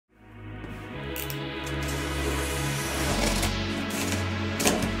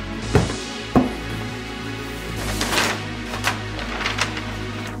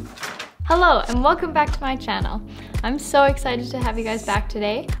Hello and welcome back to my channel. I'm so excited to have you guys back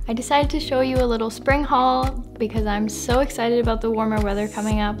today. I decided to show you a little spring haul because I'm so excited about the warmer weather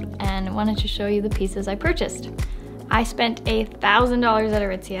coming up and wanted to show you the pieces I purchased. I spent $1,000 at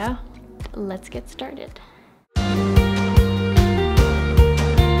Aritzia. Let's get started.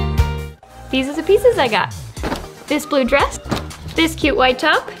 These are the pieces I got. This blue dress, this cute white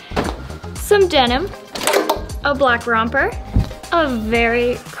top, some denim, a black romper, a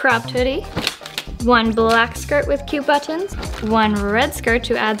very cropped hoodie, one black skirt with cute buttons, one red skirt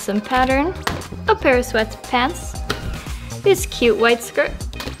to add some pattern, a pair of sweatpants, this cute white skirt,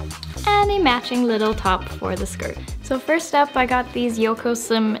 and a matching little top for the skirt. So first up, I got these Yoko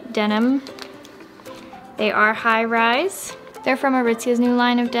Slim denim. They are high rise. They're from Aritzia's new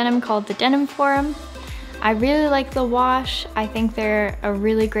line of denim called the Denim Forum. I really like the wash. I think they're a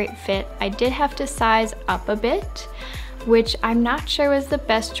really great fit. I did have to size up a bit, which I'm not sure was the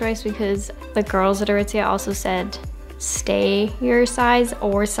best choice because the girls at Aritzia also said stay your size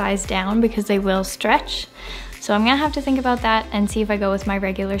or size down because they will stretch. So I'm gonna have to think about that and see if I go with my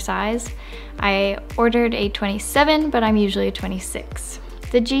regular size. I ordered a 27, but I'm usually a 26.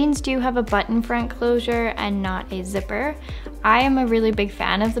 The jeans do have a button front closure and not a zipper. I am a really big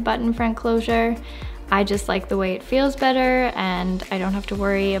fan of the button front closure. I just like the way it feels better and I don't have to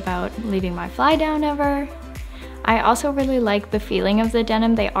worry about leaving my fly down ever. I also really like the feeling of the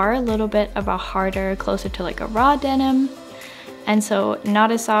denim. They are a little bit of a harder, closer to like a raw denim, and so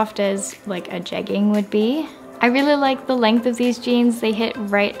not as soft as like a jegging would be. I really like the length of these jeans. They hit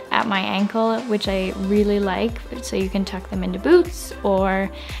right at my ankle, which I really like, so you can tuck them into boots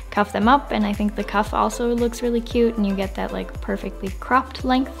or cuff them up, and I think the cuff also looks really cute and you get that like perfectly cropped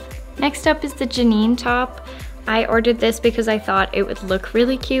length. Next up is the Janine top. I ordered this because I thought it would look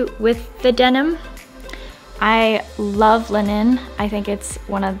really cute with the denim. I love linen. I think it's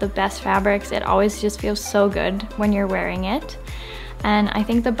one of the best fabrics. It always just feels so good when you're wearing it. And I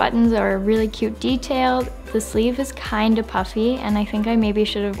think the buttons are a really cute detail. The sleeve is kind of puffy and I think I maybe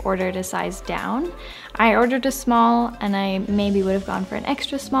should have ordered a size down. I ordered a small and I maybe would have gone for an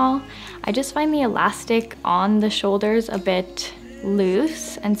extra small. I just find the elastic on the shoulders a bit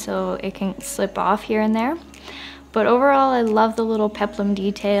loose and so it can slip off here and there. But overall I love the little peplum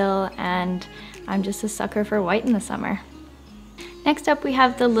detail and I'm just a sucker for white in the summer. Next up we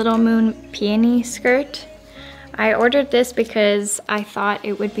have the Little Moon peony skirt. I ordered this because I thought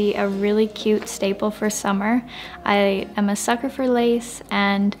it would be a really cute staple for summer. I am a sucker for lace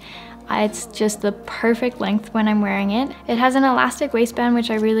and it's just the perfect length when I'm wearing it. It has an elastic waistband, which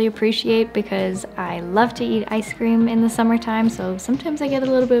I really appreciate because I love to eat ice cream in the summertime, so sometimes I get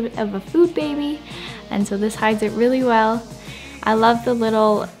a little bit of a food baby, and so this hides it really well. I love the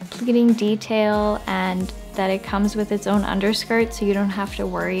little pleating detail and that it comes with its own underskirt, so you don't have to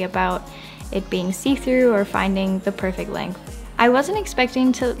worry about it being see-through or finding the perfect length. I wasn't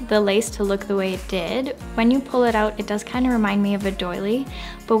expecting the lace to look the way it did. When you pull it out, it does kind of remind me of a doily,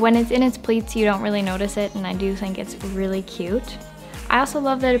 but when it's in its pleats, you don't really notice it, and I do think it's really cute. I also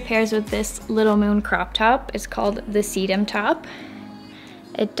love that it pairs with this Little Moon crop top. It's called the Sedum top.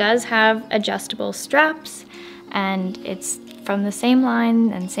 It does have adjustable straps, and it's from the same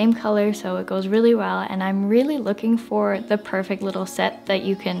line and same color, so it goes really well, and I'm really looking for the perfect little set that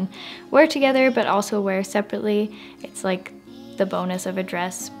you can wear together but also wear separately. It's like the bonus of a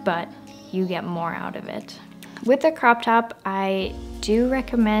dress, but you get more out of it. With the crop top, I do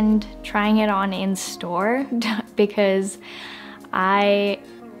recommend trying it on in store because I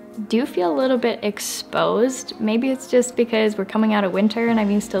do feel a little bit exposed. Maybe it's just because we're coming out of winter and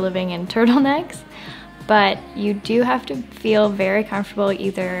I'm used to living in turtlenecks, but you do have to feel very comfortable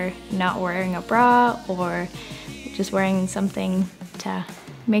either not wearing a bra or just wearing something to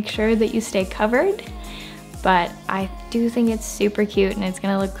make sure that you stay covered. But I do think it's super cute and it's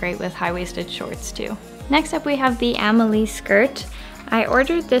gonna look great with high-waisted shorts too. Next up we have the Amelie skirt. I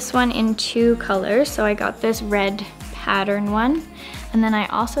ordered this one in 2 colors, so I got this red pattern one, and then I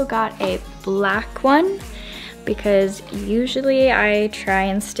also got a black one because usually I try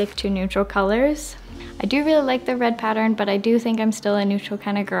and stick to neutral colors. I do really like the red pattern, but I do think I'm still a neutral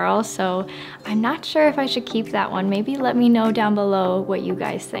kind of girl, so I'm not sure if I should keep that one. Maybe let me know down below what you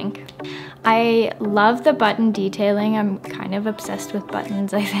guys think. I love the button detailing. I'm kind of obsessed with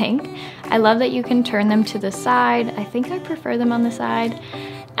buttons, I think. I love that you can turn them to the side. I think I prefer them on the side.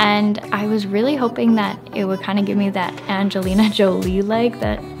 And I was really hoping that it would kind of give me that Angelina Jolie leg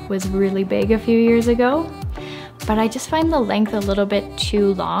that was really big a few years ago. But I just find the length a little bit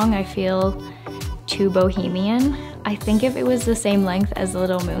too long. I feel too bohemian. I think if it was the same length as the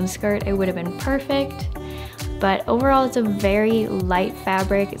Little Moon skirt, it would have been perfect. but overall it's a very light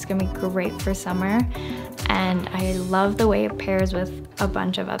fabric. It's gonna be great for summer, and I love the way it pairs with a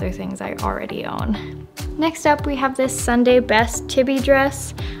bunch of other things I already own. Next up, we have this Sunday Best Tibby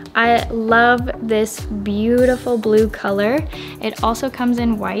dress. I love this beautiful blue color. It also comes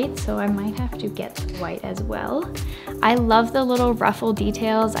in white, so I might have to get white as well. I love the little ruffle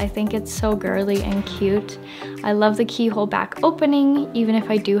details. I think it's so girly and cute. I love the keyhole back opening, even if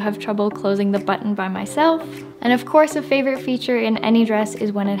I do have trouble closing the button by myself. And of course, a favorite feature in any dress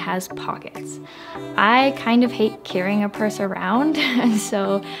is when it has pockets. I kind of hate carrying a purse around,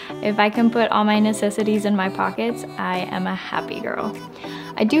 so if I can put all my necessities in my pockets, I am a happy girl.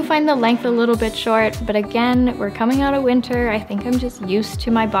 I do find the length a little bit short, but again, we're coming out of winter. I think I'm just used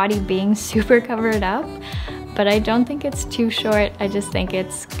to my body being super covered up, but I don't think it's too short. I just think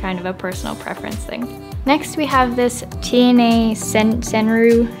it's kind of a personal preference thing. Next, we have this TNA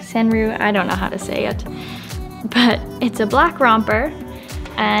Senru, I don't know how to say it, but it's a black romper,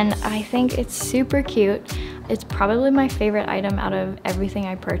 and I think it's super cute. It's probably my favorite item out of everything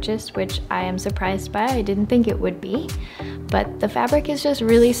I purchased, which I am surprised by. I didn't think it would be, but the fabric is just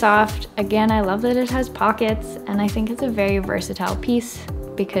really soft. Again, I love that it has pockets, and I think it's a very versatile piece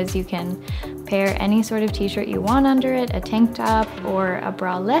because you can pair any sort of t-shirt you want under it, a tank top or a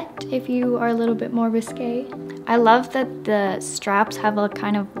bralette if you are a little bit more risque. I love that the straps have a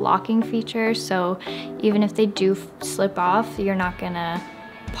kind of locking feature, so even if they do slip off, you're not gonna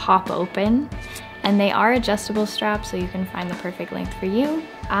pop open. And they are adjustable straps, so you can find the perfect length for you.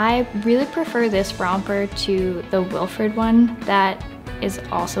 I really prefer this romper to the Wilfred one that is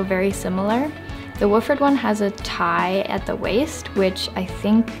also very similar. The Wilfred one has a tie at the waist, which I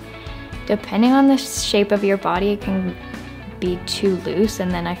think, depending on the shape of your body, it can be too loose,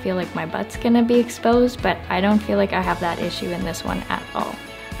 and then I feel like my butt's gonna be exposed, but I don't feel like I have that issue in this one at all.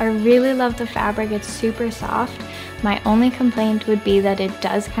 I really love the fabric, it's super soft. My only complaint would be that it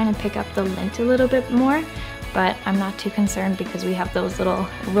does kind of pick up the lint a little bit more, but I'm not too concerned because we have those little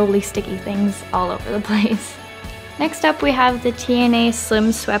roly sticky things all over the place. Next up, we have the TNA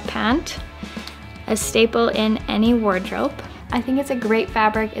Slim Sweat Pant, a staple in any wardrobe. I think it's a great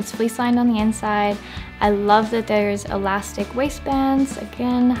fabric. It's fleece lined on the inside. I love that there's elastic waistbands.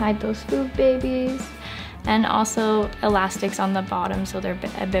 Again, hide those boob babies. And also elastics on the bottom, so they're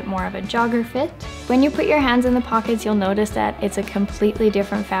a bit more of a jogger fit. When you put your hands in the pockets, you'll notice that it's a completely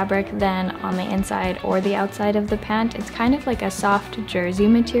different fabric than on the inside or the outside of the pant. It's kind of like a soft jersey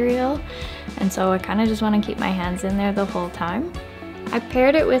material, and so I kind of just want to keep my hands in there the whole time. I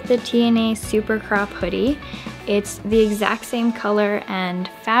paired it with the TNA Super Crop hoodie. It's the exact same color and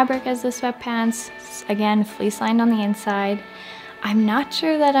fabric as the sweatpants. Again, fleece lined on the inside. I'm not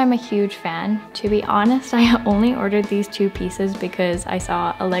sure that I'm a huge fan. To be honest, I only ordered these two pieces because I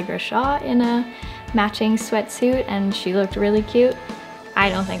saw Allegra Shaw in a matching sweatsuit and she looked really cute. I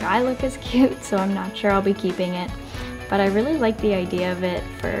don't think I look as cute, so I'm not sure I'll be keeping it. But I really like the idea of it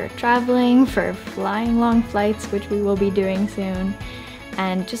for traveling, for flying long flights, which we will be doing soon,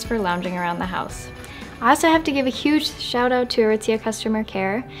 and just for lounging around the house. I also have to give a huge shout out to Aritzia customer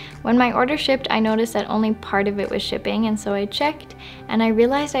care. When my order shipped, I noticed that only part of it was shipping, and so I checked and I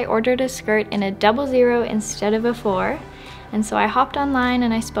realized I ordered a skirt in a 00 instead of a 4. And so I hopped online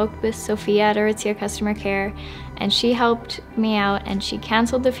and I spoke with Sophia at Aritzia customer care, and she helped me out and she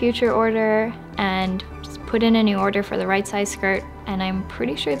canceled the future order and just put in a new order for the right size skirt, and I'm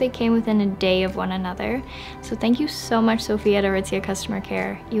pretty sure they came within a day of one another. So thank you so much, Sophia at Aritzia customer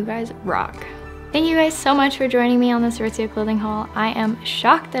care. You guys rock. Thank you guys so much for joining me on this Aritzia clothing haul. I am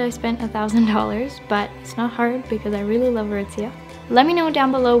shocked that I spent $1,000, but it's not hard because I really love Aritzia. Let me know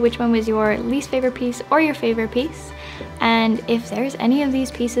down below which one was your least favorite piece or your favorite piece, and if there's any of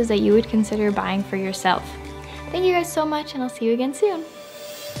these pieces that you would consider buying for yourself. Thank you guys so much, and I'll see you again soon.